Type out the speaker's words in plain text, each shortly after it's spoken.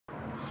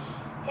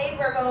Hey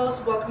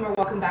Virgos,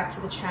 welcome back to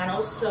the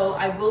channel. So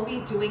I will be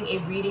doing a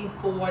reading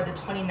for the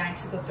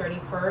 29th to the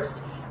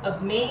 31st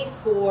of May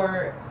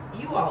for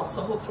you all.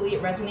 So hopefully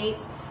it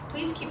resonates.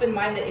 Please keep in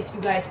mind that if you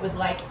guys would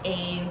like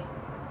a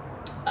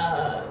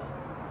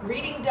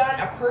reading done,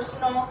 a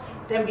personal,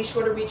 then be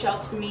sure to reach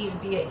out to me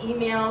via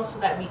email so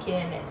that we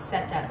can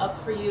set that up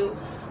for you.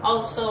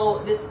 Also,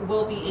 this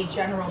will be a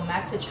general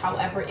message.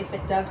 However, if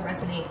it does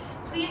resonate,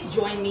 please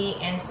join me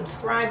in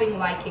subscribing,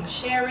 liking,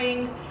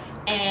 sharing,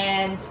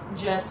 and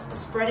just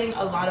spreading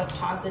a lot of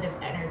positive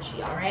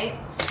energy. All right,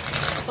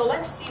 so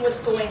let's see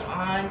what's going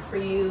on for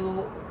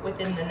you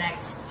within the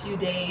next few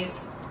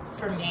days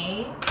for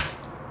May.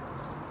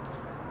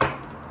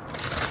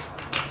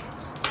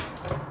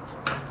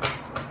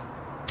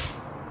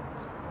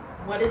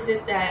 What is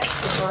it that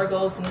the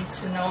Virgos need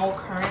to know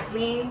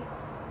currently?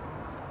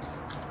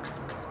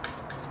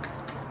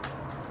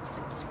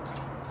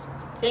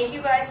 Thank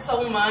you guys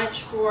so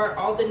much for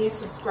all the new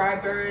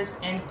subscribers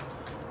and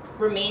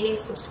remaining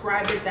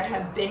subscribers that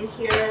have been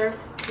here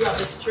throughout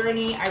this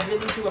journey. I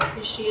really do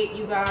appreciate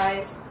you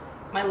guys.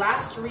 My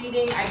last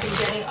reading, I've been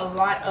getting a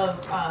lot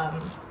of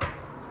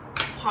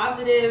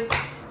positive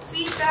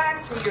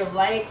feedback through your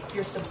likes,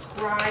 your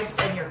subscribes,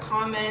 and your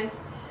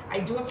comments. I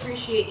do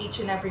appreciate each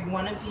and every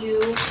one of you.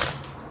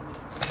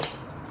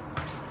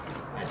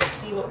 Let's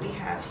see what we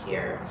have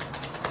here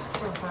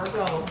for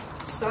Virgo.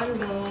 Sun,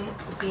 Moon,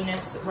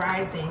 Venus,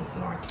 Rising,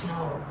 North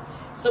Node.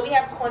 So we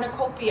have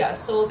cornucopia.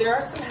 So there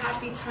are some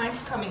happy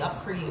times coming up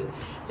for you.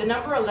 The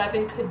number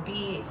 11 could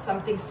be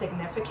something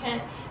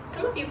significant.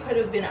 Some of you could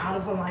have been out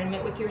of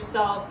alignment with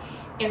yourself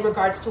in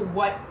regards to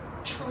what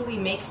truly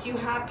makes you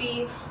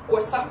happy,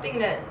 or something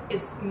that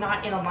is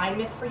not in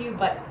alignment for you,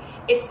 but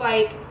it's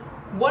like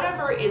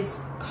whatever is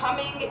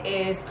coming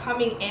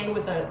in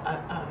with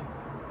a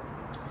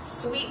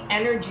sweet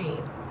energy,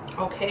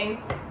 okay?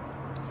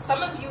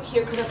 Some of you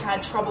here could have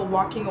had trouble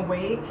walking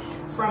away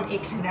from a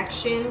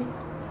connection.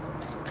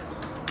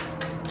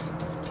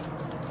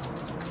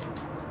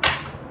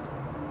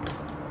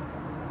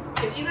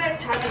 If you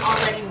guys haven't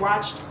already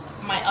watched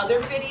my other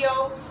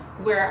video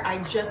where I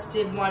just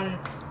did one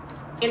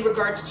in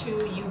regards to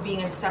you being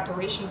in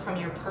separation from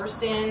your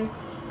person,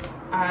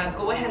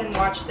 go ahead and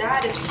watch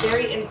that. It's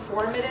very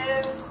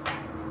informative.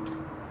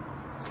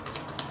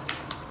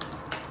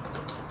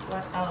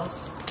 What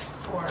else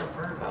for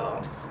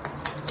Virgo?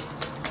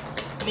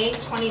 May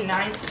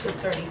 29th to the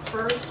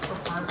 31st for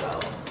Virgo.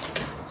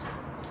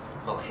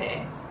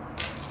 Okay.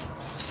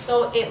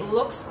 So it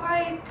looks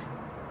like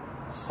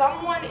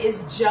someone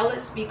is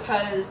jealous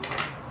because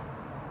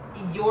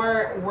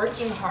you're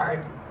working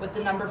hard with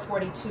the number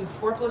 42.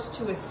 4 plus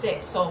 2 is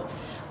 6. So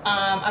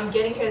I'm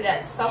getting here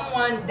that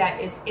someone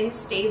that is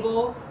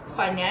unstable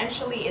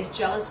financially is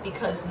jealous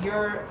because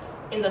you're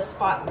in the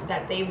spot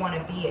that they want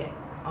to be in,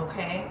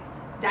 okay?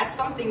 That's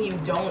something you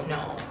don't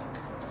know.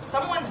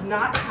 Someone's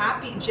not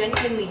happy,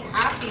 genuinely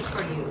happy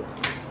for you,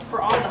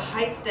 for all the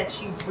heights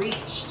that you've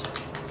reached,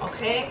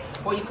 okay?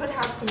 Or you could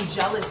have some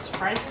jealous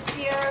friends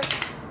here.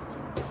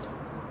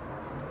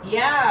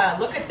 Yeah,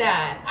 look at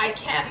that. I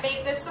can't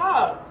make this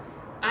up.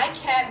 I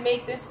can't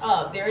make this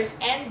up. There is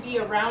envy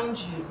around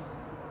you,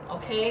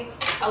 okay?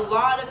 A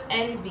lot of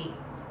envy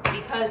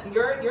because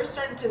you're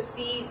starting to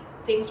see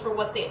things for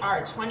what they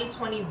are.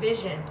 20/20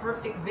 vision,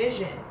 perfect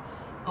vision,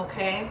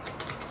 okay?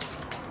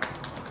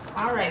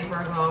 All right,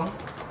 Virgo.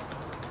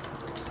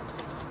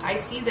 I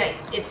see that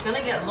it's going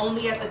to get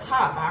lonely at the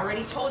top. I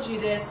already told you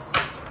this.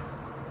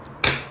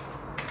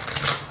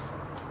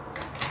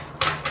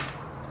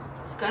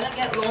 It's going to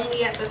get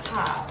lonely at the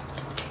top.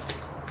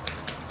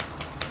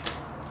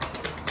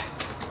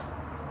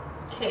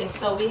 Okay,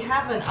 so we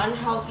have an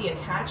unhealthy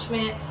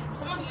attachment.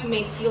 Some of you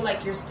may feel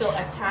like you're still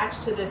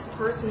attached to this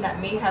person that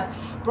may have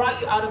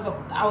brought you out of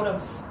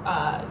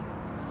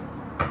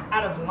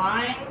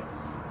line,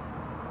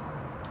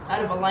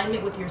 out of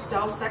alignment with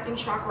yourself. Second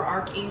chakra,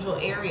 Archangel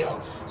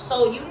Ariel.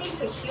 So you need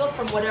to heal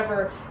from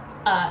whatever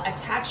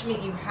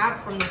attachment you have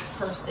from this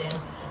person.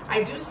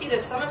 I do see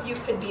that some of you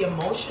could be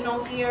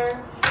emotional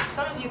here.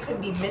 Some of you could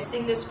be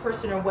missing this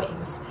person or what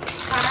you've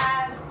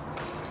had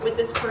with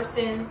this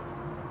person,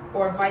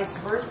 or vice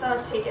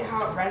versa. Take it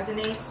how it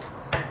resonates.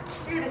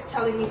 Spirit is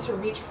telling me to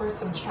reach for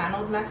some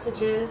channeled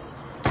messages,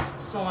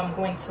 so I'm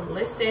going to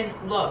listen.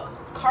 Look,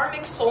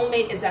 karmic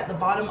soulmate is at the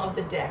bottom of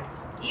the deck,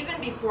 even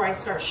before I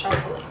start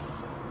shuffling.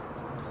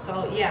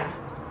 So yeah,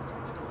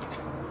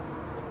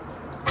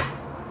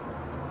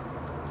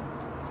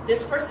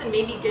 this person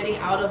may be getting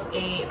out of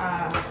a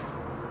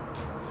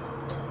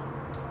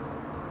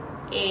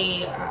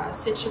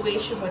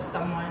situation with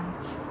someone.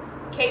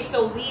 Okay,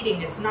 so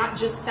leading, it's not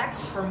just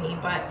sex for me,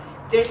 but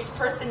this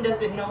person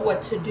doesn't know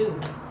what to do,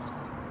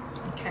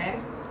 okay?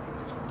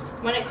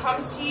 When it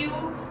comes to you,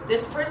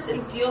 this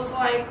person feels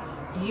like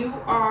you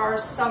are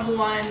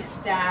someone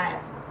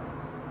that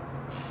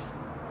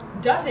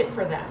does it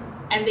for them,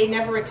 and they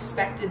never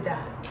expected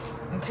that,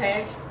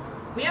 okay?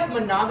 We have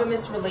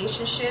monogamous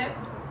relationship.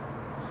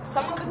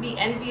 Someone could be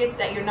envious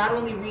that you're not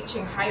only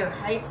reaching higher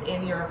heights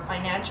in your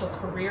financial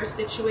career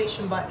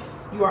situation, but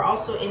You are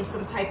also in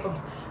some type of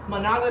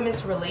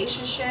monogamous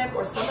relationship,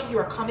 or some of you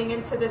are coming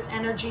into this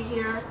energy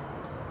here.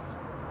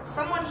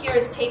 Someone here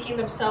is taking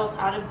themselves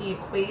out of the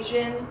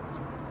equation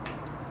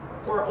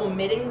or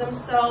omitting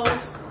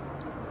themselves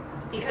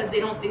because they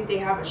don't think they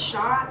have a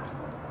shot.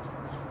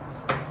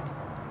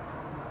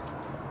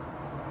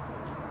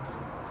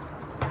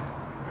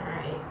 All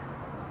right.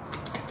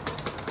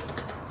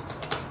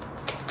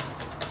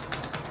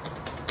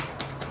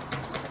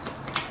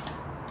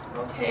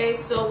 Okay,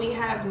 so we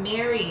have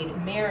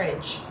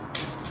marriage.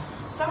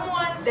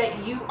 Someone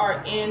that you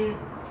are in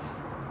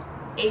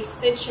a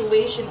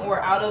situation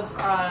or out of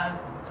a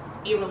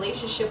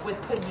relationship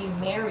with could be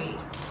married.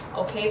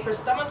 Okay, for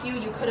some of you,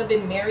 you could have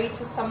been married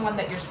to someone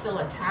that you're still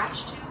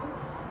attached to.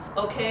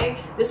 Okay,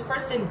 this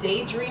person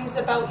daydreams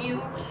about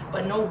you,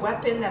 but no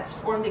weapon that's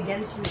formed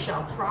against you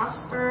shall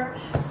prosper.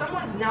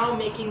 Someone's now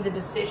making the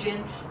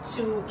decision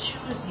to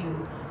choose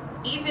you,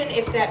 even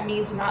if that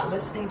means not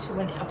listening to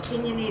an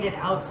opinionated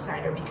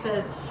outsider,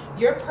 because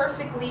you're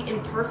perfectly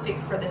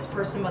imperfect for this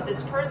person, but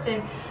this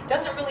person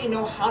doesn't really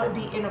know how to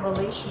be in a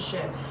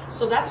relationship.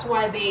 So that's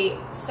why they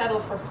settle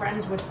for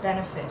friends with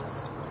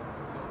benefits.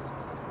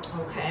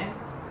 Okay.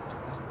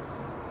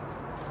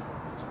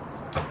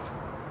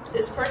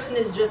 This person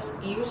is just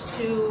used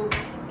to,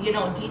 you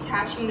know,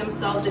 detaching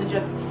themselves and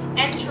just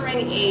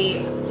entering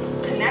a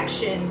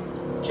connection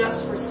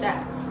just for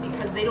sex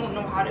because they don't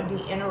know how to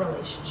be in a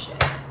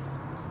relationship.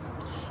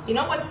 You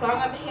know what song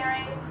I'm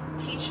hearing?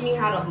 Teach Me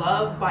How to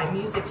Love by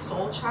Music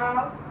Soul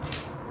Child.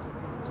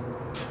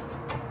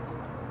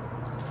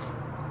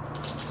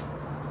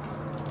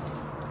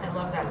 I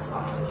love that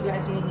song. You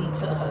guys need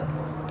to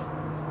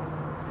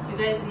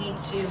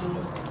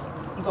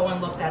go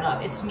and look that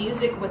up. It's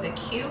music with a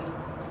Q,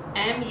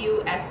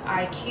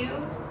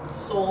 M-U-S-I-Q,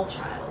 Soul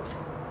Child.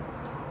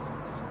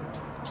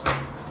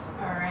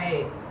 All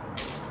right.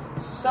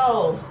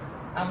 So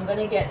I'm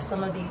gonna get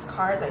some of these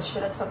cards. I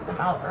should have took them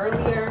out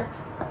earlier,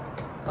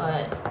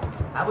 but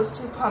I was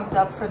too pumped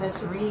up for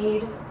this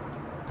read.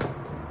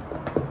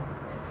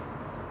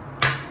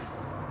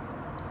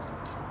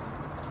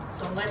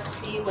 So let's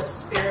see what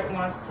Spirit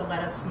wants to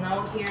let us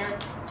know here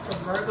for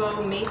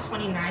Virgo, May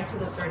 29th to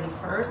the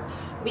 31st.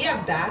 We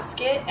have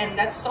Basket, and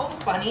that's so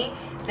funny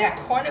that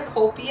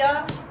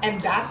Cornucopia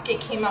and Basket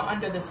came out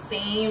under the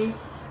same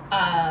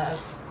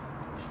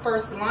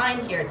first line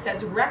here. It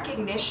says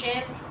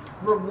recognition,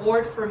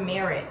 reward for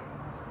merit.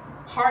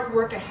 Hard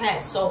work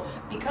ahead. So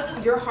because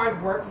of your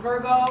hard work,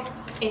 Virgo,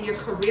 in your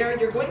career,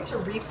 you're going to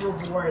reap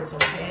rewards,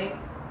 okay?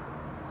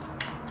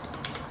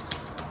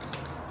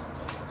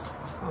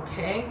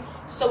 Okay,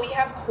 so we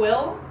have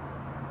Quill,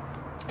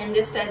 and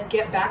this says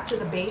get back to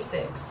the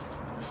basics.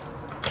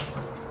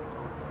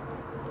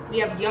 We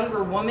have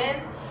Younger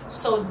Woman,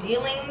 so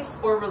dealings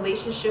or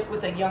relationship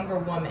with a younger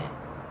woman.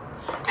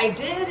 I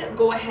did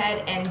go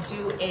ahead and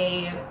do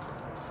a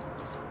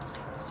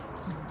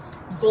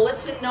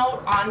bulletin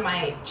note on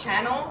my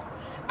channel.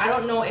 I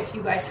don't know if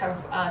you guys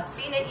have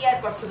seen it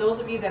yet, but for those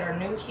of you that are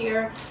new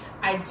here,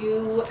 I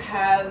do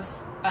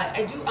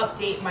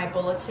update my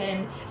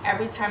bulletin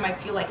every time I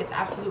feel like it's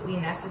absolutely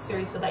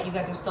necessary so that you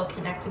guys are still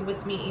connected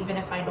with me even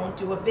if I don't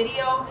do a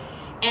video.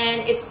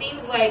 And it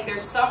seems like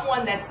there's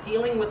someone that's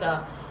dealing with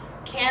a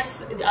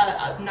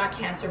not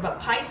cancer, but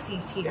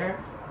Pisces here,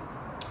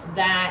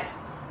 that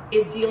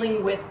is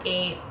dealing with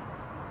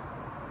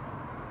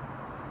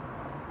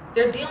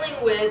they're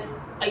dealing with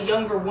a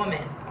younger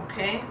woman,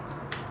 okay?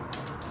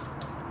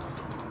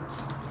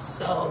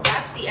 So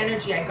that's the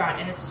energy I got,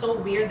 and it's so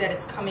weird that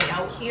it's coming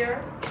out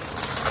here.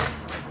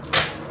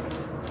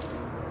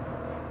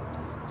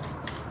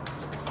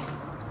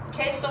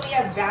 Okay, so we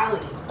have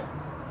Valley.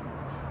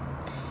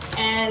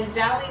 And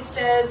Valley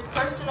says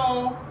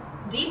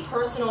deep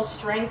personal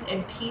strength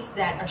and peace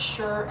that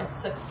assure a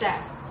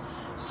success.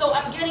 So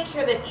I'm getting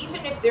here that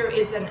even if there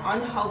is an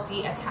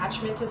unhealthy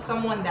attachment to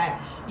someone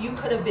that you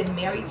could have been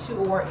married to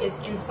or is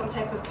in some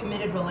type of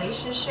committed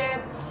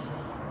relationship,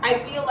 I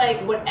feel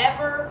like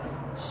whatever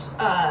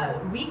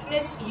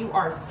weakness you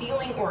are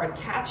feeling or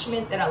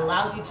attachment that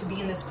allows you to be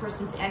in this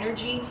person's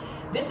energy,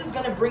 this is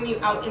going to bring you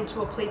out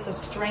into a place of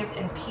strength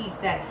and peace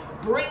that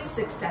brings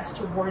success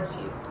towards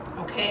you,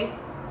 okay?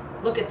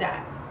 Look at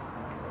that.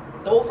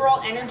 The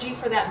overall energy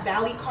for that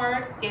Valley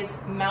card is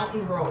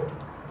Mountain Road.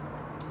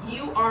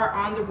 You are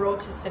on the road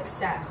to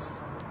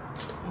success,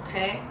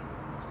 okay?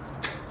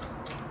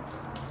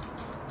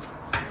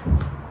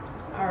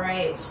 All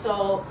right,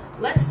 so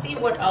let's see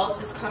what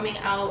else is coming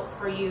out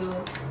for you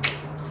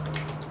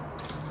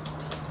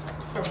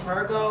for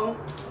Virgo.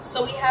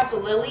 So we have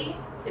Lily.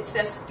 It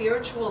says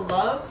spiritual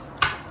love.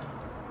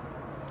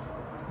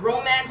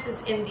 Romance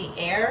is in the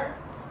air.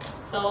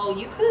 So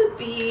you could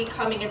be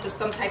coming into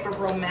some type of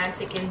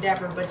romantic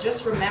endeavor, but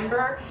just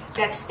remember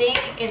that staying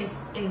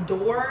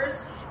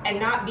indoors and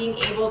not being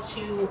able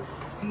to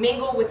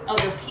mingle with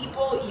other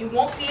people, you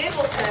won't be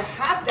able to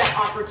have that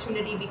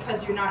opportunity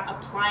because you're not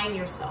applying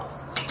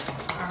yourself.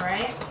 All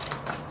right?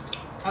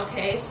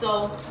 Okay,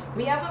 so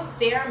we have a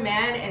fair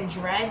man and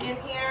dragon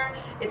here.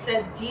 It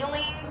says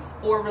dealings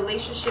or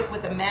relationship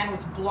with a man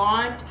with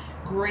blonde,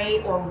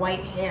 gray, or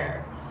white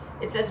hair.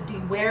 It says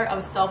beware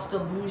of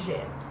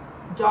self-delusion.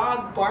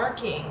 Dog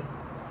barking,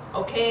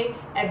 okay?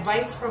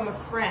 Advice from a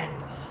friend.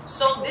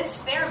 So this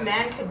fair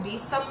man could be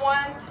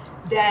someone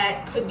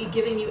that could be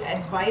giving you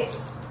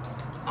advice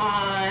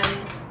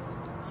on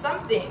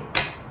something,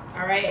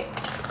 all right?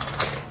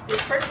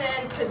 This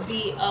person could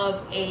be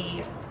of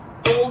a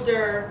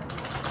older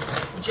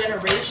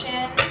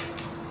generation,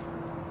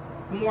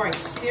 more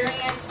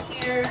experience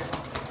here.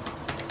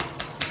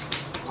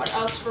 What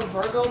else for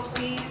Virgo,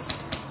 please?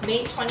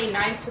 May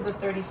 29th to the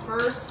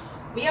 31st.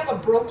 We have a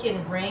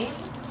broken ring.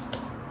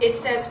 It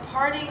says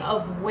parting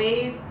of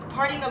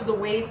the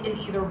ways in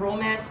either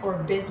romance or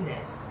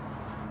business.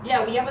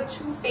 Yeah, we have a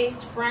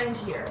two-faced friend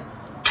here.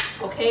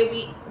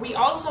 Okay, we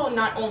also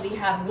not only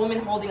have woman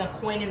holding a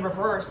coin in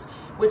reverse,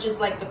 which is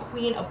like the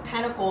Queen of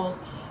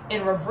Pentacles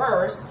in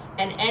reverse,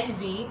 and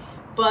envy,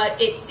 but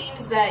it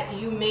seems that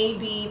you may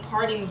be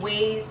parting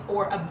ways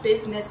or a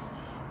business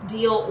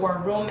deal or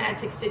a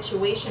romantic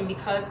situation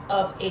because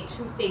of a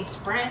two-faced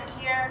friend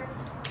here.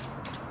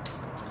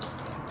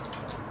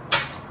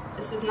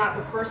 This is not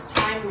the first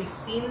time we've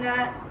seen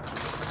that.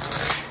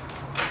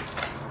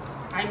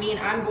 I mean,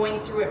 I'm going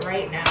through it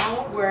right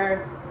now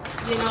where,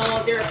 you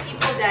know, there are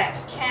people that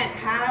can't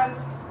have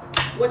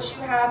what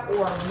you have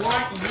or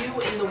want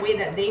you in the way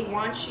that they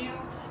want you,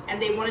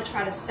 and they want to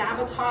try to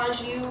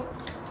sabotage you.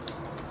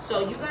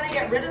 So you got to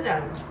get rid of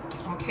them,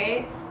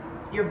 okay?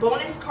 Your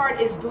bonus card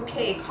is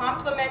bouquet,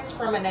 compliments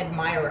from an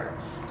admirer.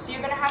 So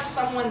you're going to have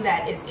someone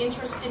that is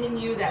interested in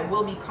you that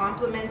will be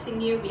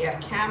complimenting you. We have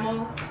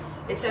camel.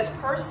 It says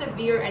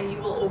persevere and you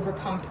will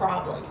overcome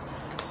problems.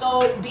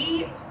 So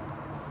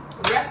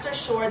rest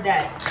assured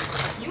that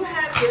you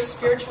have your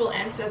spiritual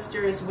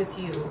ancestors with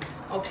you,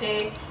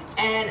 okay?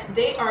 And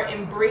they are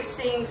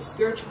embracing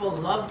spiritual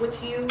love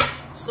with you.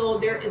 So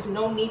there is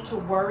no need to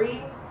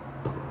worry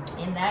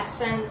in that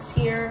sense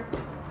here.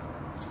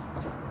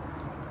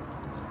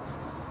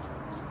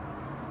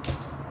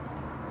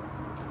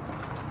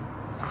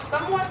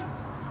 Someone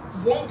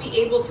won't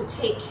be able to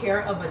take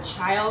care of a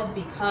child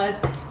because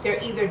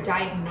they're either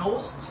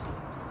diagnosed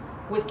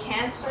with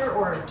cancer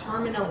or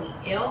terminally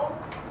ill.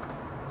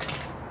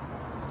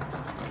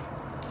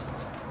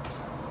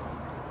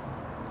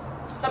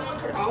 Someone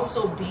could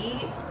also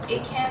be a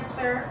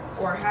Cancer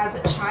or has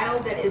a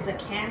child that is a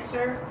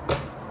Cancer.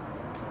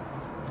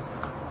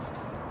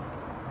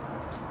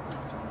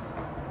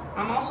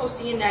 I'm also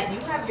seeing that you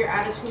have your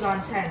attitude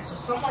on 10. So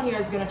someone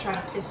here is going to try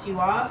to piss you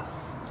off.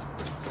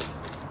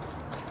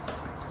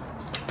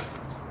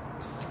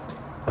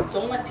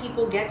 Don't let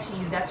people get to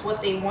you. That's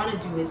what they want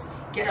to do, is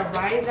get a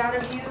rise out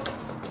of you.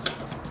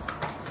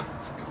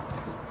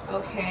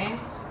 Okay.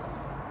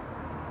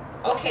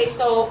 Okay,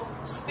 so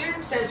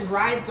Spirit says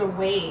ride the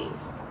wave.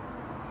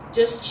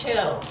 Just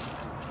chill.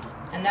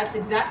 And that's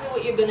exactly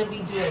what you're going to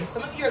be doing.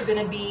 Some of you are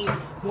going to be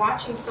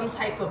watching some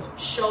type of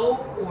show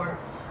or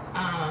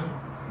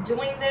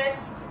doing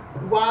this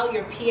while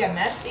you're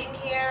PMSing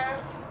here.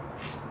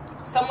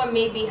 Someone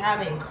may be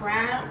having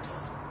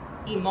cramps,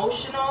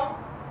 emotional.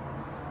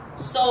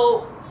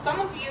 So some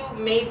of you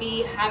may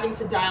be having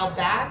to dial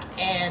back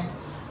and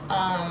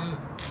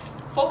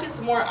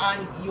focus more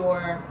on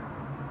your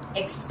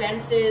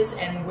expenses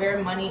and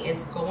where money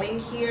is going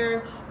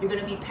here. You're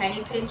going to be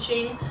penny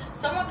pinching.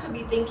 Someone could be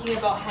thinking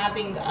about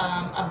having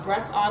a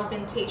breast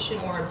augmentation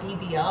or a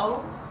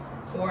BBL,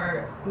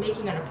 or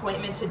making an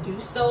appointment to do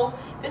so.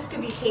 This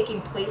could be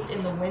taking place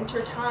in the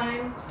winter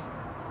time.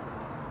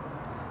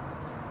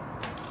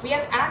 We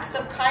have acts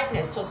of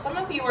kindness. So some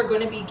of you are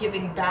going to be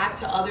giving back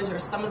to others, or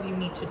some of you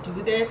need to do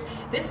this.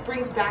 This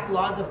brings back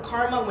laws of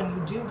karma. When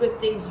you do good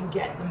things, you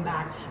get them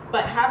back.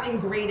 But having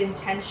great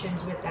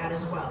intentions with that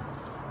as well.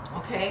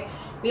 Okay?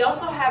 We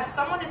also have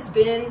someone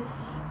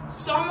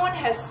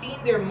has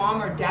seen their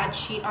mom or dad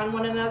cheat on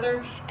one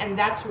another, and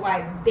that's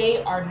why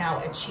they are now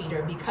a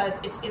cheater, because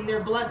it's in their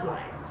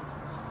bloodline.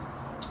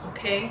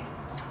 Okay?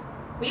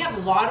 We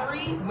have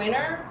lottery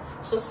winner.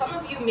 So some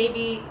of you may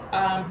be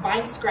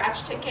buying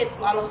scratch tickets,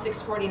 Lotto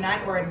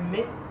 649, or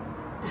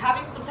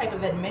having some type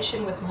of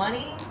admission with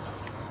money,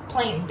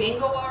 playing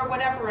bingo or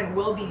whatever, and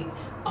will be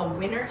a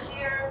winner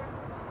here.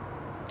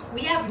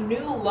 We have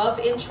new love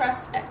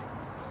interest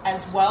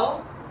as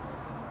well.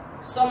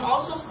 So I'm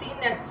also seeing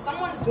that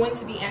someone's going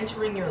to be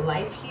entering your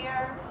life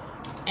here.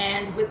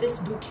 And with this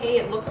bouquet,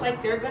 it looks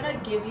like they're going to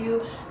give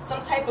you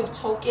some type of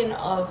token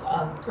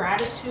of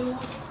gratitude.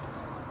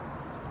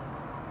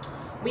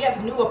 We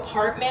have new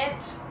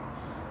apartment.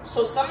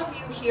 So some of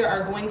you here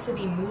are going to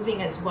be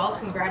moving as well.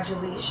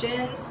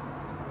 Congratulations.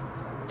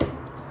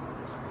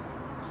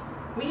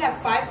 We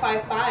have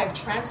 555,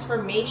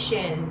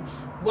 transformation,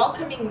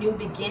 welcoming new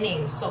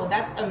beginnings. So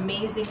that's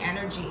amazing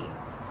energy.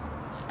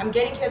 I'm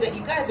getting here that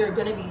you guys are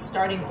going to be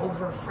starting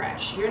over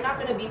fresh. You're not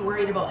going to be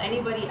worried about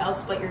anybody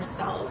else but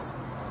yourselves.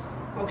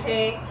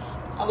 Okay?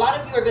 A lot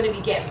of you are going to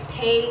be getting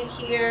paid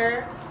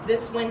here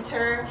this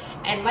winter.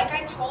 And like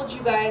I told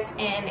you guys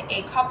in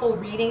a couple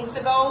readings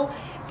ago,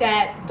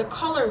 that the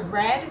color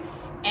red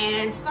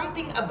and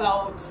something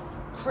about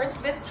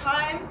Christmas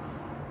time,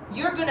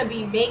 you're gonna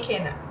be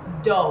making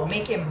dough,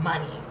 making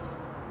money.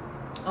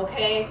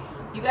 Okay,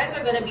 you guys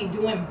are gonna be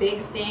doing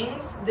big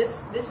things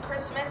this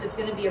Christmas. It's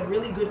gonna be a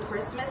really good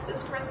Christmas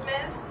this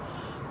Christmas.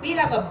 We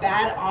have a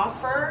bad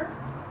offer.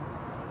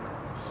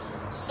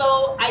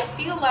 So I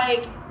feel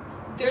like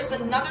there's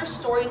another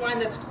storyline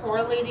that's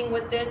correlating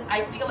with this.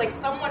 I feel like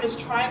someone is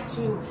trying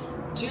to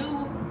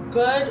do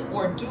good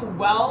or do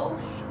well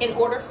in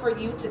order for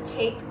you to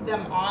take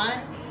them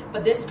on,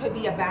 but this could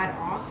be a bad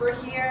offer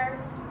here.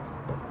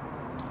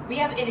 We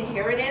have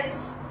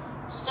inheritance.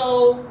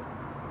 So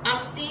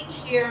I'm seeing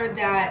here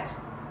that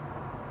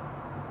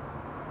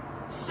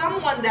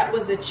someone that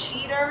was a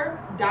cheater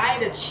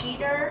died a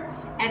cheater,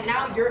 and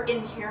now you're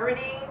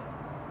inheriting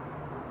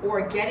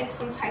or getting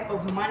some type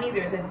of money.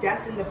 There's a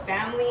death in the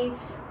family,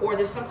 or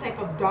there's some type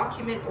of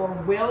document or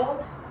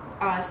will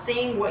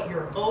saying what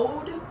you're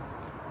owed.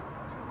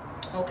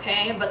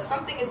 Okay, but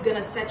something is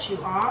gonna set you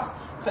off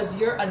because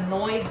you're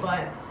annoyed,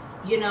 but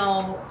you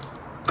know,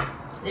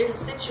 there's a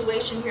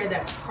situation here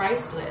that's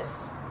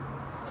priceless.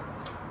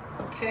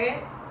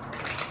 Okay,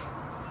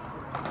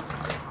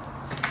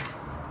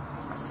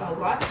 so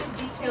lots of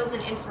details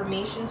and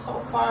information so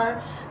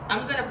far.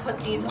 I'm gonna put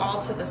these all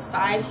to the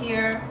side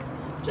here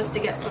just to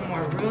get some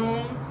more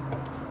room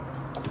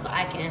so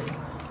I can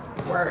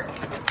work.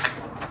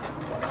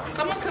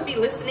 Someone could be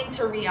listening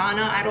to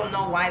Rihanna. I don't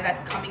know why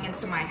that's coming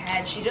into my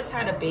head. She just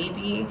had a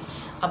baby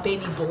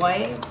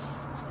boy.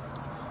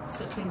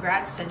 So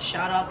congrats and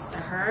shout outs to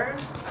her.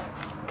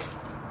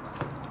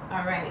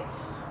 All right,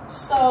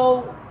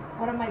 so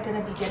what am I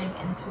gonna be getting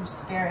into,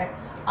 Spirit?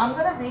 I'm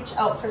gonna reach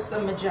out for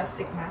some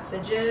majestic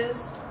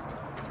messages.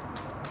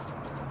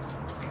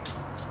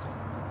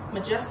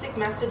 Majestic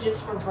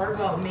messages for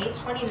Virgo, May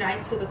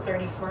 29th to the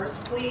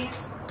 31st,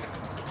 please.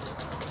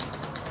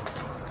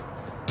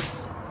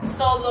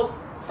 So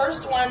the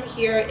first one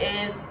here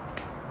is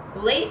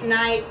late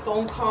night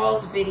phone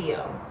calls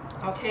video,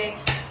 okay?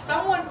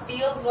 Someone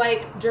feels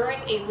like during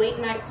a late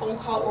night phone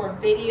call or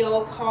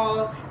video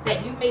call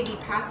that you may be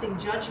passing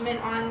judgment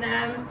on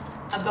them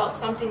about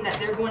something that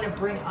they're going to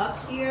bring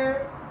up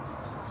here.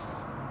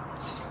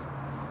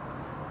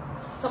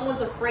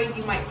 Someone's afraid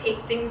you might take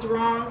things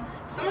wrong.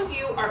 Some of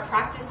you are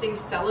practicing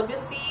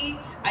celibacy.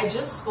 I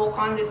just spoke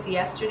on this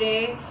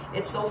yesterday.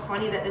 It's so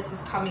funny that this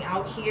is coming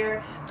out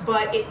here,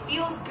 but it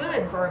feels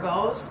good,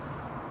 Virgos.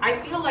 I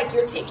feel like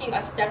you're taking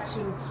a step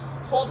to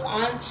hold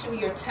on to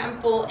your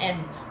temple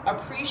and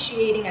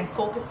appreciating and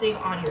focusing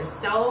on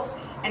yourself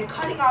and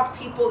cutting off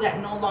people that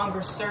no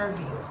longer serve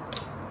you,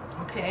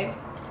 okay?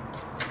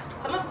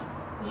 Some of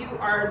you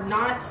are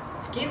not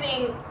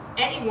giving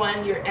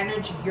anyone your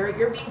energy. You're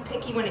being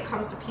picky when it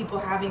comes to people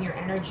having your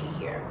energy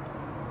here.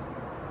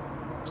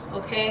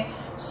 Okay,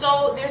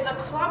 so there's a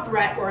club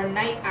rat or a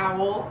night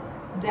owl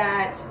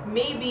that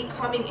may be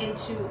coming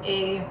into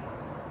a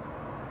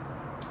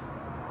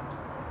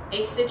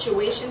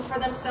situation for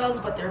themselves,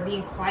 but they're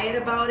being quiet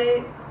about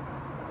it.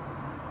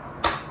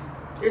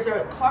 There's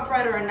a club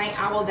rat or a night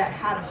owl that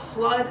had a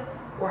flood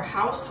or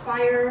house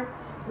fire.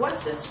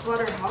 What's this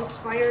flood or house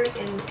fire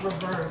in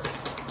reverse?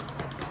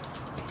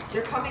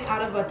 They're coming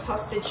out of a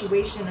tough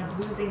situation of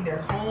losing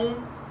their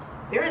home.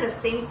 They're in a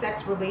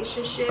same-sex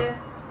relationship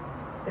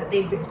that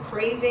they've been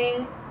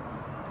craving,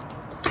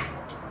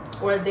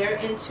 or they're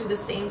into the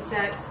same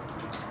sex.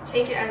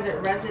 Take it as it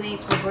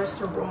resonates, reverse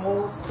to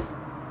roles.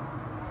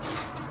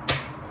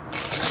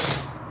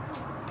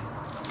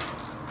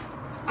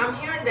 I'm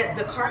hearing that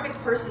the karmic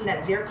person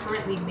that they're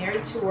currently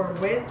married to or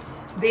with,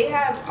 they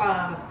have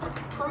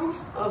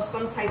proof of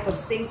some type of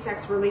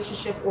same-sex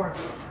relationship or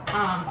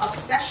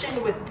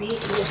obsession with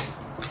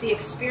the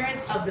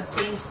experience of the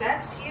same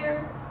sex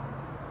here.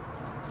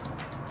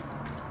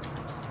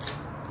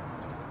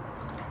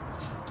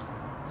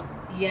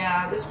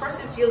 Yeah, this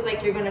person feels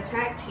like you're going to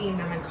tag team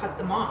them and cut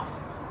them off.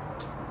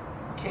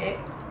 Okay?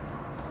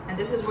 And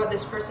this is what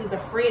this person's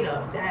afraid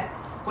of, that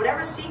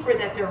whatever secret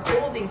that they're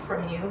holding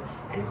from you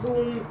and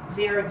whom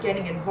they're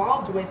getting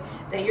involved with,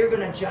 that you're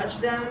going to judge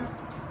them.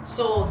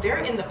 So they're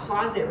in the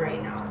closet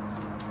right now.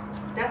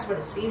 That's what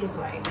it seems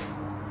like.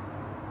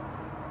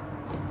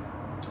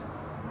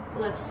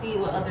 Let's see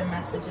what other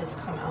messages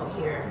come out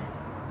here.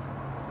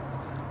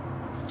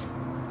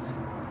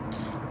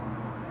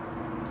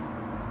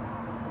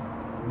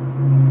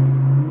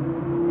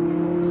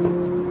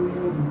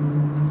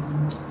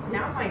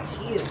 Now my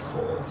tea is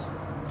cold,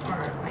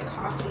 or my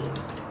coffee.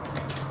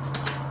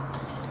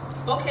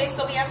 Okay,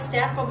 so we have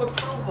stamp of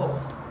approval.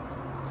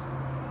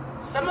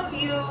 Some of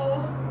you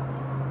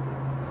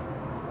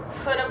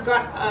could have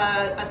got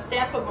a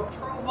stamp of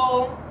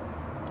approval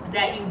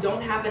that you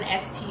don't have an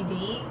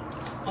STD,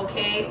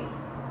 okay?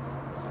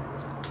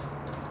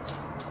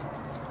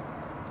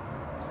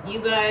 You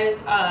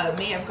guys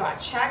may have got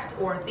checked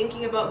or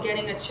thinking about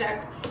getting a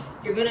check.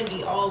 You're gonna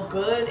be all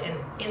good and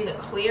in the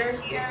clear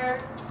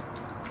here.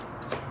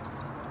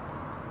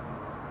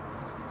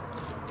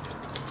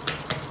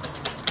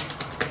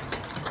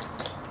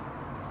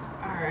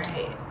 All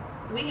right,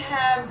 We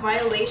have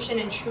violation,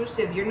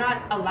 intrusive. You're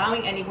not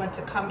allowing anyone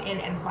to come in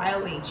and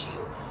violate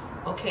you,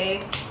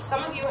 okay?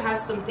 Some of you have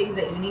some things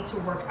that you need to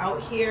work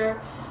out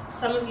here.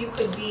 Some of you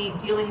could be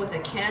dealing with a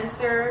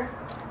Cancer.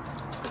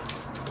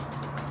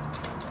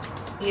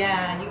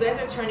 Yeah, you guys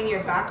are turning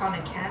your back on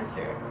a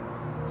Cancer.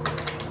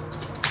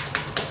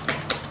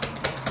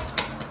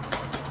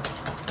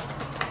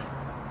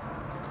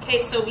 Okay,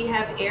 so we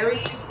have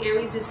Aries.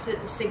 Aries is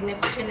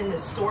significant in the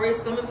story.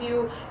 Some of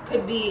you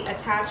could be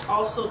attached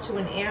also to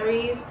an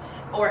Aries,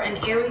 or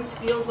an Aries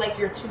feels like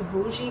you're too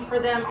bougie for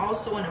them.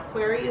 Also, an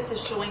Aquarius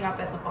is showing up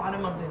at the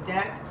bottom of the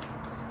deck.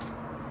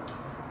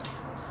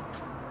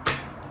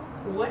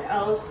 What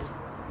else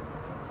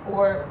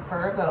for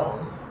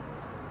Virgo?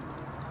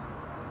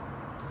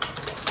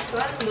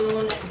 Sun,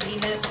 Moon,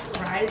 Venus,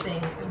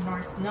 Rising,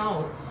 North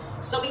Node.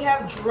 So we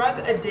have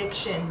drug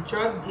addiction,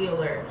 drug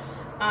dealer.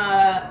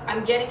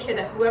 I'm getting here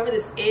that whoever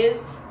this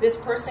is, this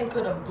person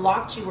could have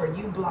blocked you or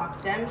you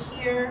blocked them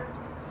here.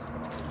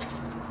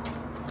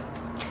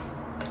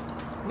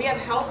 We have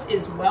health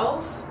is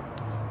wealth.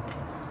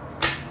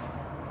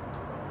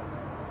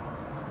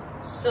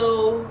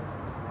 So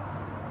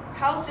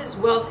health is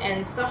wealth,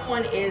 and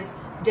someone is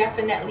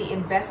definitely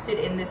invested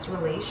in this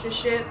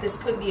relationship. This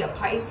could be a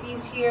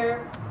Pisces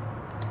here.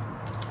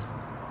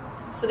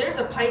 So there's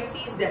a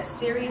Pisces that's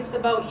serious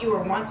about you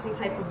or wants some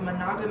type of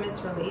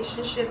monogamous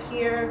relationship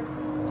here.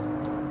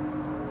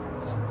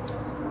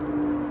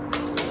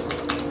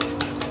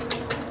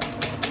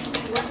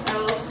 What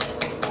else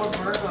for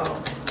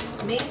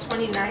Virgo? May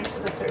 29th to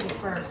the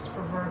 31st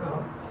for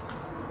Virgo.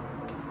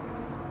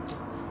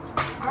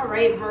 All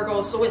right,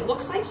 Virgo. So it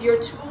looks like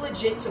you're too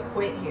legit to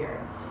quit here.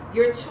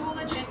 You're too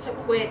legit to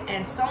quit,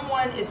 and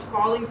someone is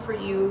falling for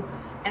you,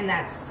 and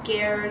that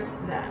scares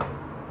them.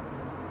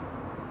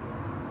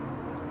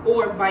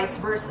 Or vice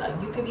versa.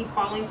 You could be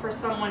falling for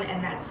someone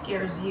and that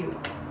scares you.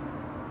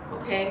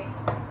 Okay?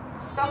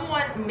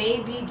 Someone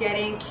may be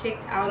getting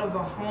kicked out of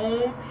a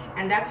home,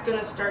 and that's going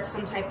to start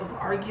some type of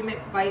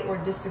argument, fight, or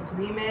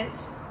disagreement.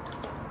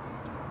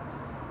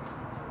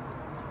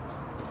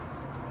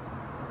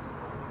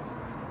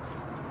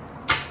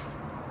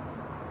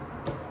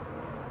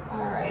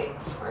 All right,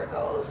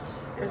 Virgos.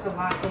 There's a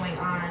lot going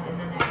on in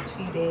the next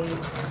few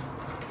days.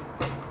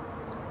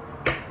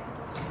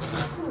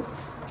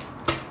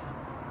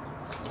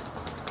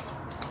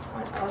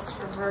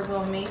 For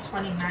Virgo, May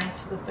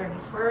 29th to the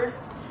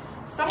 31st.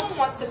 Someone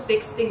wants to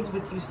fix things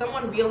with you.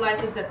 Someone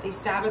realizes that they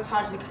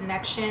sabotaged the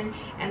connection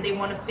and they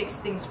want to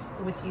fix things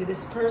with you.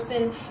 This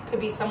person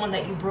could be someone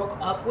that you broke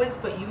up with,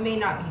 but you may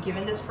not be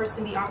giving this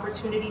person the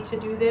opportunity to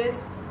do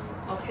this.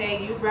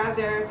 Okay, you'd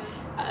rather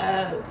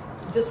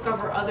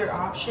discover other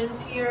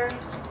options here.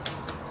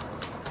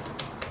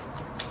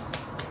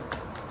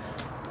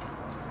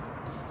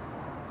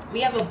 We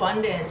have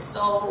abundance,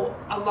 so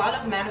a lot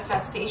of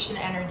manifestation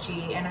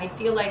energy, and I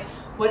feel like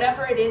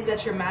whatever it is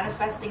that you're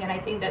manifesting, and I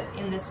think that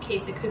in this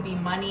case it could be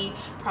money,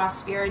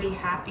 prosperity,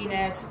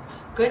 happiness,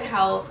 good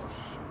health,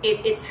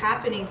 it's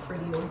happening for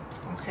you,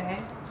 okay?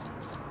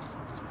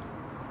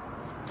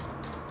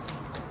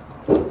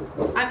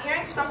 I'm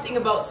hearing something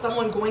about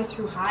someone going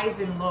through highs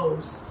and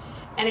lows,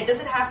 and it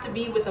doesn't have to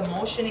be with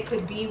emotion, it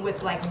could be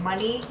with like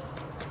money,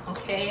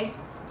 okay?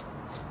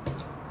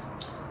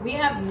 We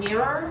have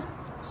mirror.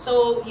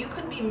 So you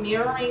could be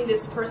mirroring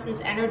this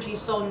person's energy.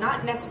 So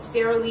not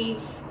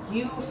necessarily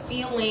you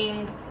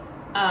feeling,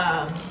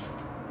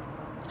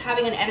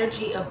 having an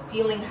energy of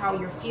feeling how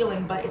you're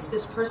feeling, but it's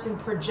this person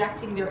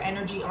projecting their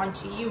energy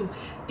onto you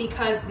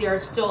because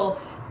there's still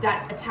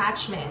that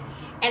attachment.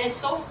 And it's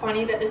so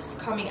funny that this is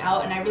coming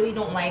out, and I really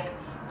don't like,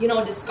 you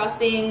know,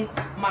 discussing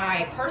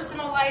my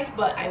personal life,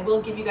 but I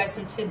will give you guys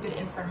some tidbit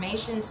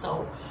information.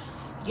 So,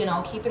 you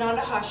know, keep it on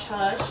the hush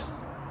hush.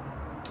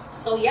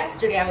 So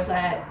yesterday I was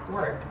at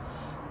work,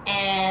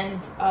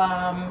 and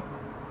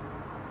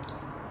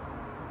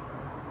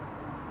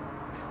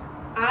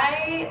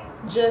I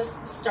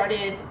just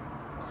started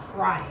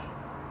crying.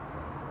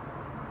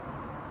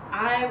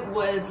 I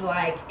was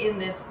like in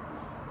this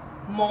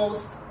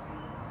most,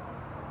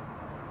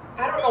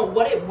 I don't know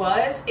what it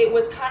was. It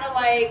was kind of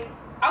like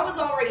I was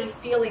already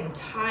feeling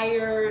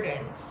tired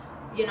and,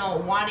 you know,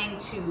 wanting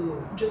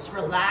to just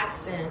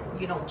relax and,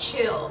 you know,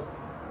 chill.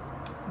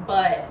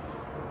 But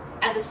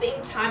at the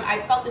same time, I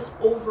felt this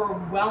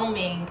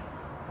overwhelming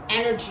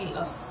energy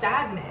of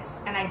sadness,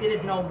 and I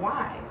didn't know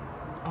why,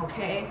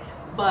 okay?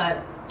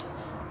 But,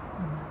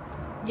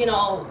 you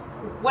know,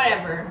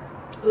 whatever,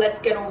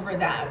 let's get over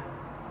that.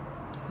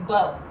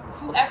 But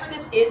whoever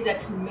this is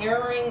that's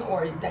mirroring,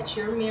 or that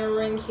you're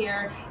mirroring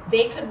here,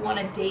 they could want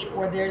to date,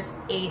 or there's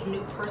a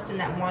new person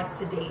that wants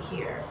to date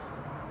here.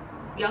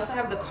 We also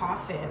have the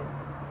Coffin.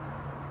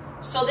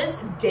 So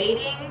this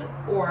dating,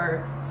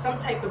 or some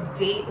type of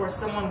date, or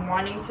someone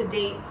wanting to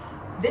date,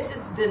 this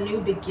is the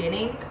new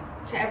beginning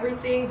to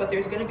everything, but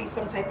there's going to be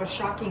some type of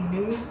shocking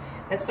news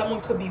that someone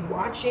could be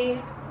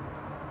watching,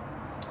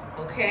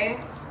 okay?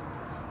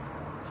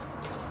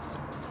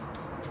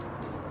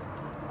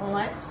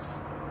 Let's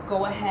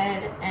go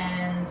ahead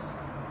and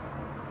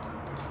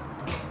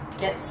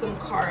get some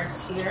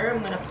cards here.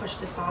 I'm going to push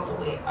this all the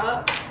way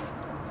up.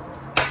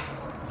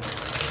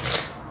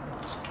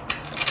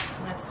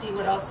 Let's see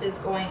what else is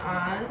going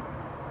on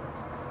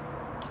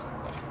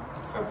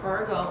for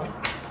Virgo.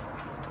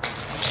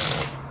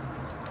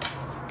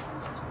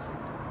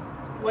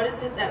 What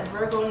is it that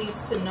Virgo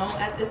needs to know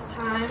at this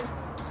time?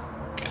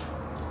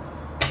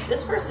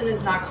 This person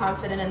is not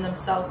confident in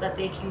themselves that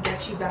they can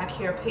get you back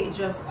here. Page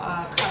of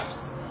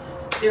Cups.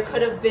 There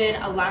could have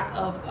been a lack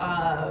of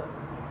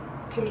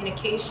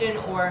communication,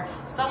 or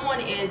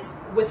someone is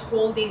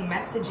withholding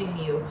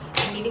messaging you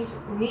and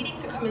needing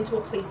to come into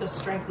a place of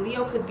strength.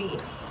 Leo could be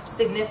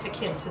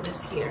significant to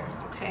this here,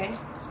 okay?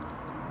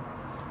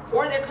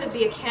 Or there could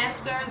be a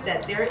Cancer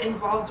that they're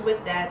involved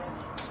with that's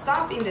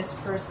stopping this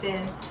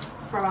person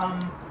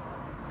from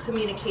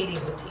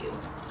communicating with you.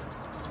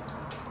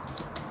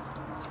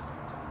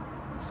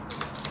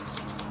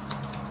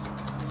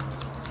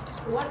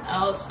 What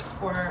else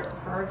for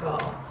Virgo?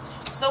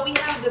 So we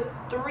have the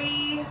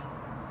three,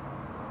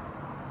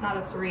 not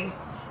a three,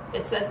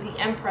 it says the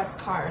Empress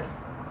card.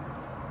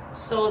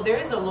 So there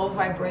is a low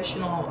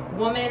vibrational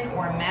woman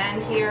or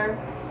man here,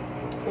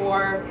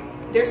 or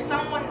there's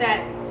someone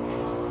that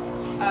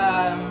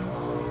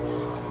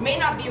may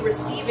not be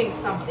receiving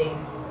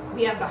something.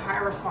 We have the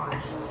Hierophant.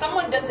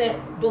 Someone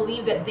doesn't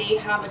believe that they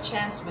have a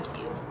chance with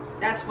you.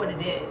 That's what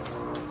it is.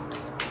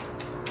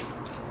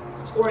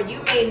 Or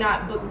you may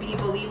not be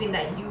believing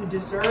that you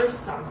deserve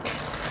something.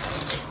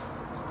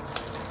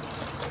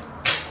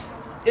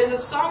 There's a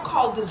song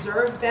called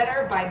Deserve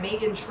Better by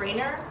Meghan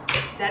Trainor.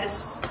 That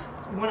is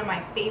one of my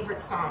favorite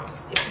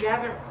songs. If you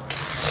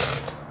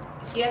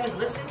haven't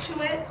listened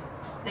to it,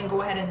 then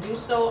go ahead and do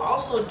so.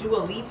 Also Dua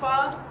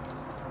Lipa.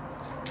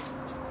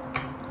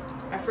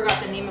 I forgot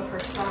the name of her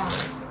song.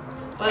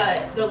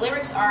 But the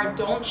lyrics are,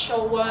 don't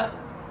show up,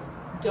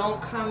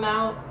 don't come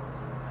out,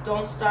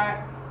 don't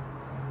start.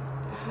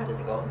 How does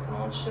it go?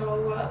 Don't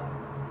show up,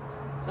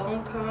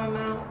 don't come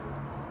out,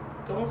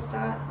 don't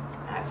stop.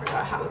 I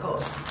forgot how it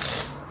goes.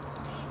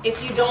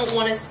 If you don't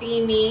want to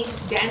see me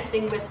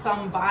dancing with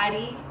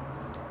somebody,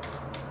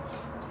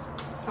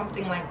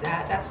 something like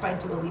that. That's by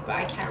Dua Lipa.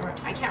 I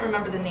can't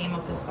remember the name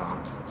of the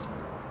song.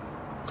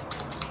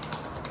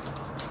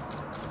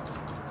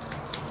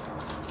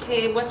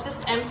 Okay, what's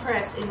this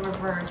Empress in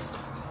reverse?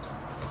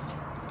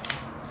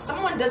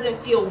 Someone doesn't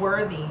feel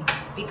worthy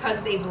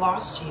because they've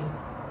lost you.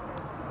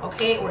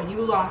 Okay, or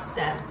you lost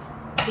them.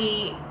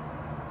 The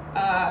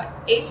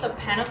Ace of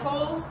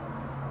Pentacles,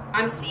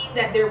 I'm seeing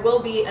that there will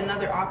be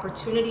another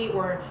opportunity,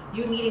 or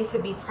you needing to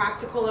be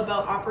practical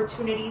about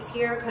opportunities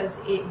here, because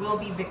it will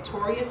be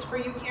victorious for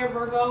you here,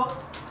 Virgo.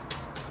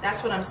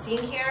 That's what I'm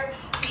seeing here.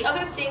 The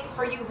other thing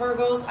for you,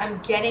 Virgos, I'm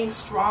getting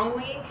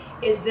strongly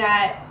is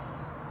that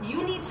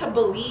you need to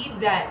believe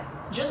that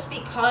just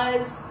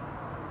because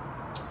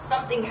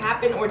something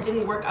happened or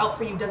didn't work out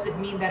for you doesn't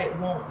mean that it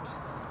won't.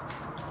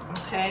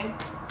 Okay?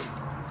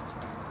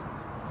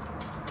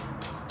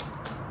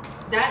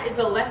 That is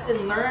a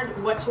lesson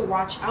learned, what to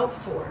watch out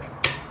for.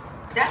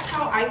 That's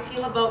how I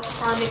feel about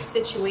karmic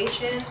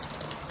situations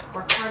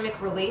or karmic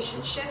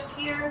relationships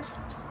here.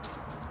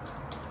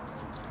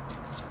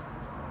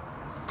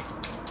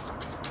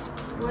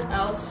 What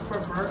else for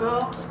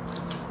Virgo?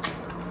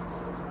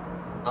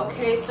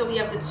 Okay, so we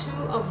have the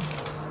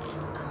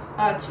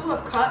Two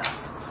of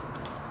Cups,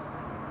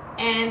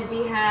 and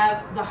we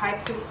have the High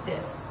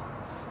Priestess.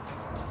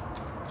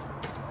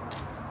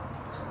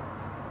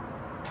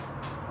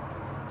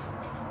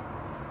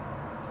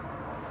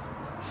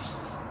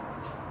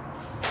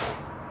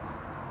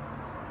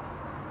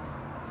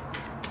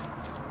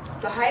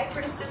 The High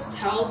Priestess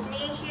tells me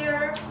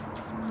here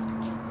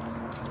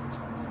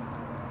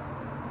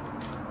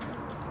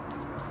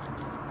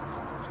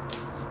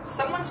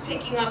someone's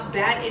picking up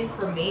bad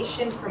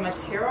information from a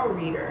tarot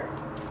reader,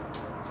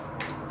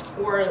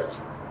 or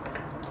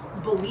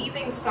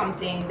believing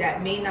something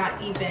that may not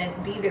even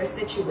be their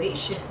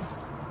situation.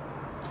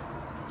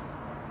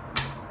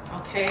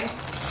 Okay?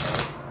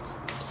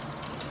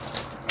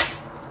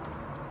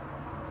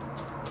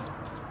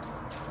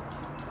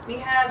 We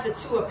have the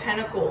Two of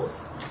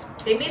Pentacles.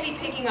 They may be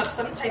picking up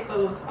some type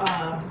of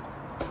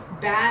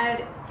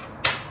bad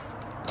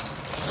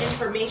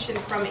information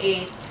from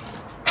a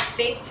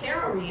fake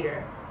tarot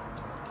reader.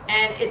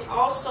 And it's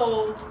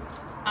also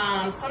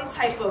some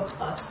type of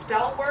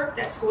spell work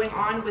that's going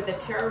on with a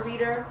tarot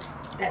reader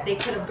that they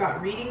could have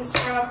got readings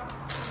from.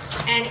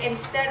 And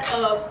instead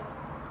of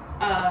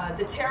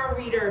the tarot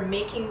reader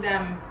making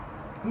them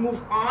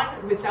move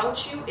on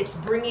without you, it's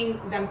bringing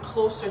them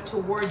closer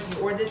towards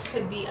you. Or this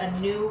could be a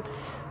new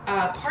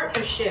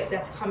partnership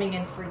that's coming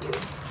in for you.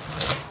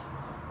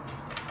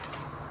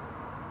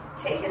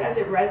 Take it as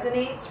it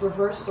resonates,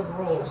 reverse the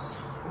roles,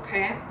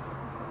 okay?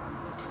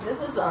 This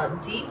is a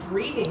deep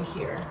reading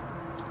here.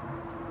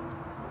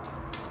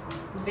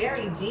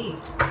 Very deep.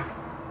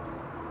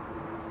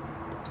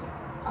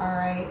 All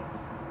right.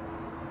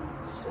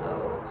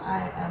 So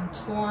I am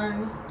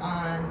torn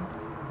on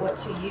what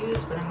to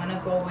use, but I'm going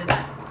to go with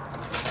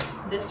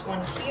this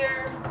one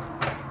here.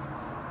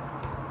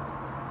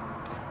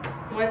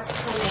 What's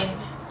coming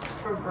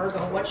for Virgo?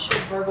 What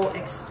should Virgo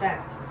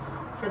expect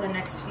for the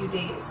next few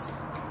days?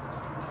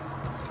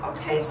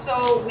 Okay,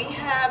 so we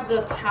have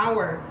the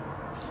Tower.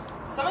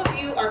 Some of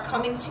you are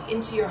coming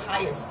into your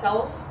highest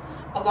self.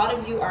 A lot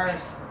of you are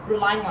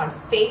relying on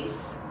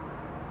faith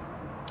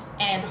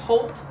and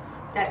hope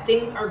that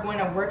things are going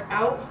to work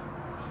out.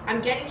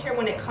 I'm getting here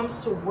when it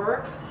comes to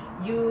work,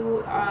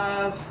 your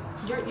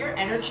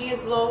energy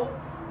is low,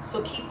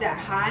 so keep that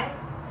high.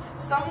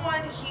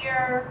 Someone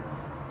here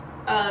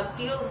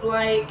feels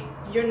like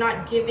you're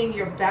not giving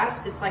your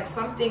best. It's like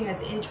something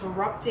has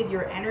interrupted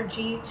your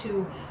energy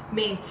to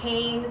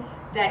maintain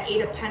that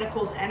Eight of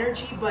Pentacles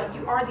energy, but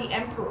you are the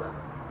Emperor,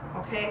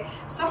 okay?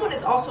 Someone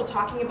is also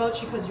talking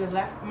about you because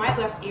my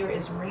left ear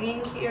is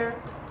ringing here.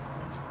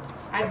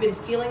 I've been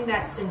feeling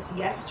that since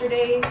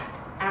yesterday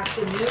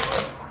afternoon,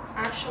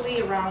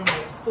 actually around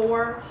like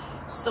 4.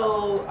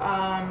 So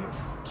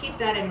keep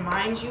that in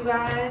mind, you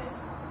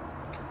guys.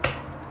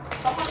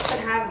 Someone could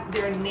have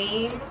their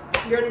name,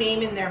 your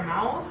name in their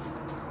mouth.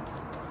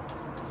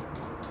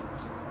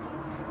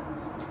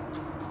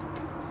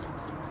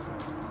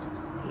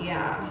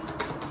 Yeah.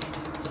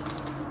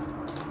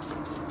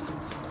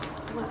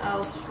 What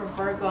else for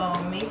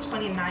Virgo? May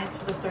 29th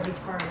to the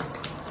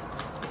 31st.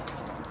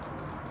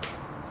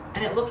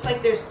 And it looks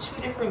like there's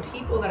 2 different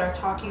people that are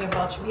talking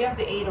about you. We have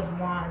the 8 of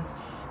Wands.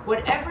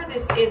 Whatever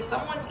this is,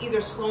 someone's either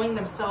slowing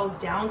themselves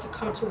down to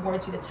come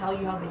towards you to tell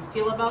you how they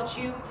feel about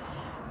you.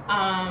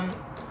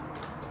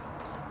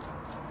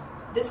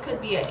 This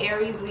could be an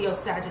Aries, Leo,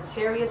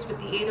 Sagittarius with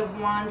the 8 of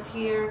Wands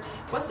here.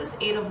 What's this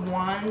 8 of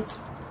Wands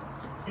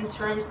in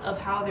terms of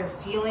how they're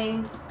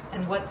feeling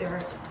and what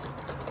they're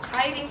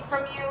hiding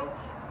from you?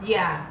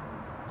 Yeah.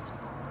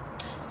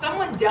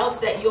 Someone doubts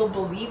that you'll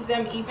believe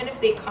them, even if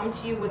they come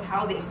to you with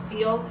how they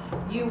feel.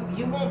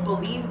 You won't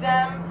believe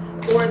them,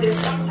 or there's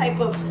some type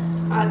of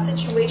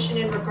situation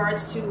in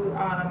regards to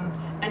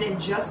an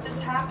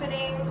injustice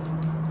happening.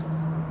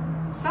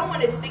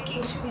 Someone is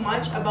thinking too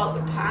much about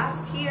the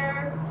past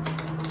here.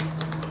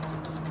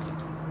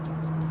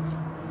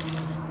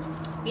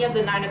 We have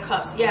the 9 of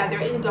Cups. Yeah, they're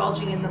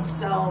indulging in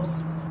themselves,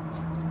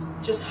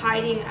 just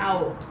hiding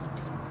out,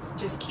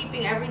 just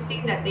keeping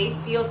everything that they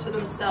feel to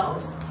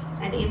themselves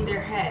and in their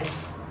head.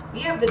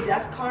 We have the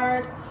Death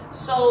card.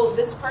 So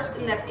this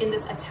person that's in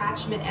this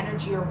attachment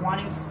energy or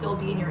wanting to still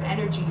be in your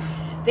energy,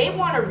 they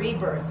want a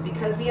rebirth,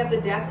 because we have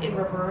the Death in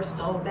reverse,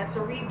 so that's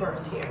a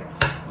rebirth here.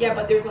 Yeah,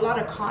 but there's a lot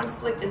of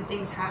conflict and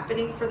things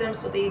happening for them,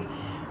 so they'd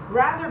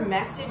rather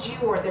message you,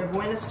 or they're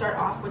going to start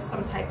off with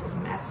some type of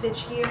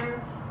message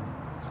here.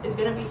 There's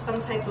going to be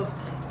some type of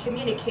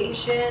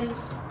communication.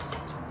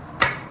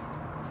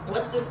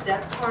 What's this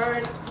Death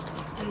card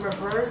in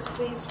reverse,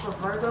 please, for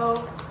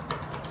Virgo?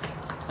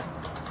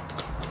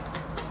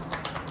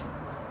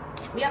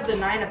 We have the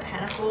 9 of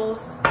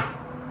Pentacles.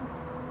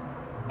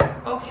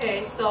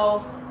 Okay,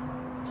 so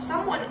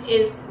someone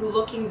is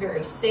looking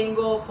very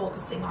single,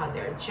 focusing on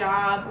their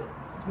job,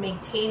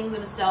 maintaining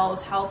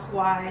themselves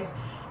health-wise,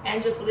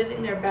 and just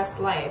living their best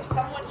life.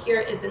 Someone here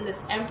is in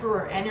this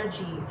Emperor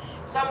energy.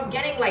 Some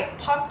getting like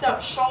puffed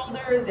up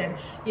shoulders and,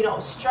 you know,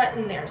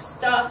 strutting their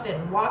stuff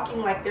and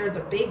walking like they're the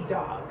big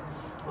dog.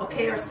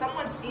 Okay, or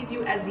someone sees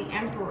you as the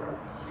Emperor.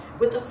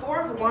 With the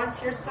 4 of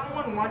Wands here,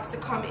 someone wants to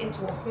come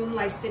into a home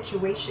life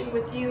situation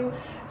with you,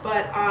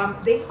 but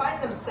they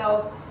find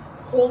themselves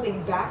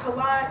holding back a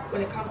lot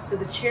when it comes to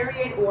the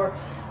Chariot, or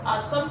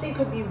something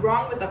could be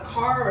wrong with a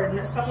car,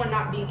 or someone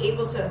not being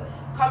able to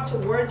come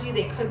towards you.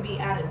 They could be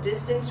at a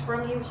distance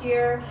from you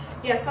here.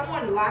 Yeah,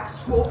 someone lacks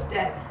hope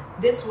that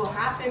this will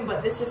happen,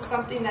 but this is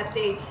something that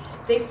they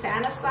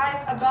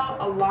fantasize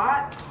about a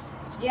lot.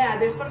 Yeah,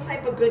 there's some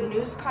type of good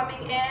news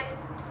coming in,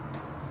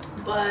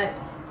 but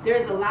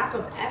there's a lack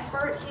of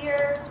effort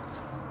here.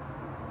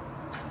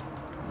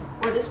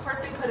 Or this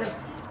person could have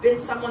been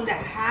someone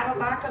that had a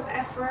lack of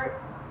effort.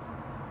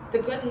 The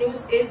good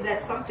news is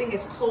that something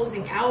is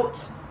closing out,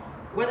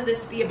 whether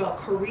this be about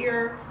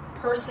career,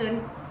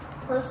 person-wise,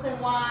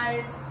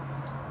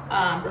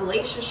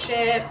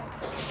 relationship.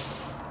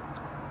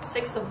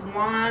 6 of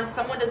Wands.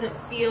 Someone doesn't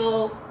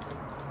feel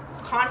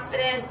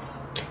confident.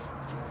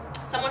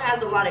 Someone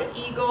has a lot of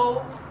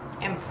ego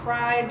and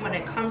pride when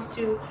it comes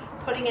to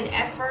putting in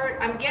effort.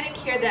 I'm getting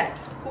here that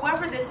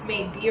whoever this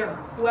may be, or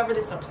whoever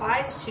this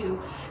applies to,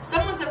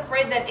 someone's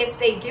afraid that if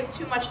they give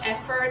too much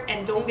effort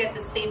and don't get the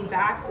same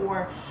back,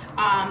 or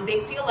they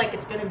feel like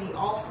it's going to be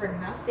all for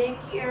nothing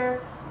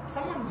here.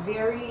 Someone's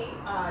very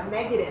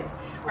negative,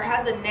 or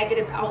has a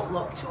negative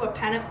outlook. 2 of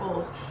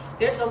Pentacles.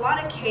 There's a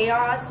lot of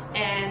chaos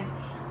and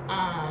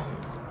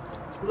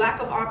lack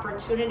of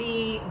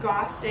opportunity,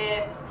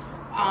 gossip.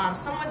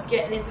 Someone's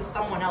getting into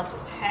someone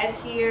else's head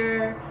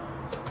here.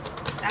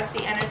 That's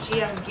the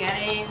energy I'm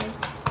getting.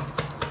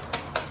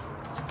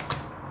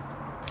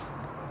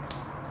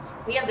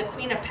 We have the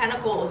Queen of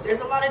Pentacles. There's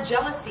a lot of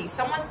jealousy.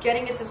 Someone's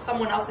getting into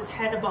someone else's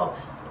head about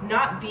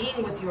not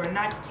being with you, or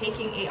not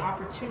taking an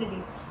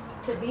opportunity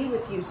to be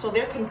with you. So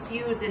they're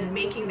confused and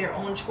making their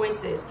own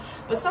choices.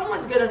 But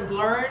someone's going to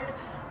learn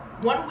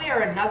one way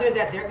or another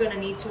that they're going to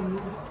need to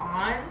move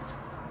on.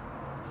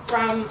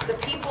 from the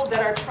people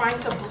that are trying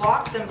to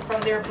block them from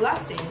their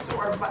blessings,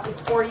 or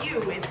for you,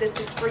 if this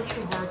is for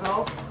you,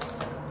 Virgo.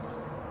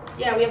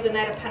 Yeah, we have the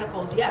Knight of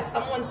Pentacles. Yes,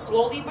 someone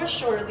slowly but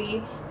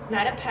surely,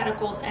 Knight of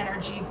Pentacles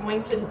energy,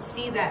 going to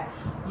see that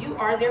you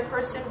are their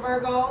person,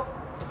 Virgo.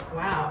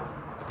 Wow.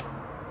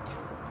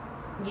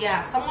 Yeah,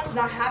 someone's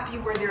not happy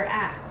where they're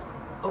at,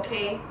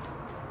 okay?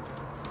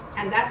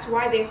 And that's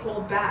why they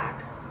hold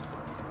back.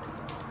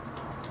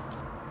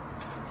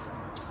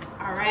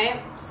 All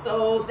right,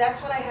 so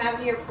that's what I have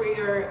here for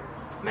your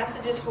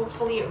messages.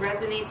 Hopefully it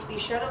resonates. Be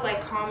sure to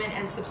like, comment,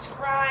 and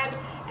subscribe,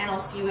 and I'll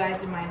see you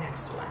guys in my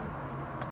next one.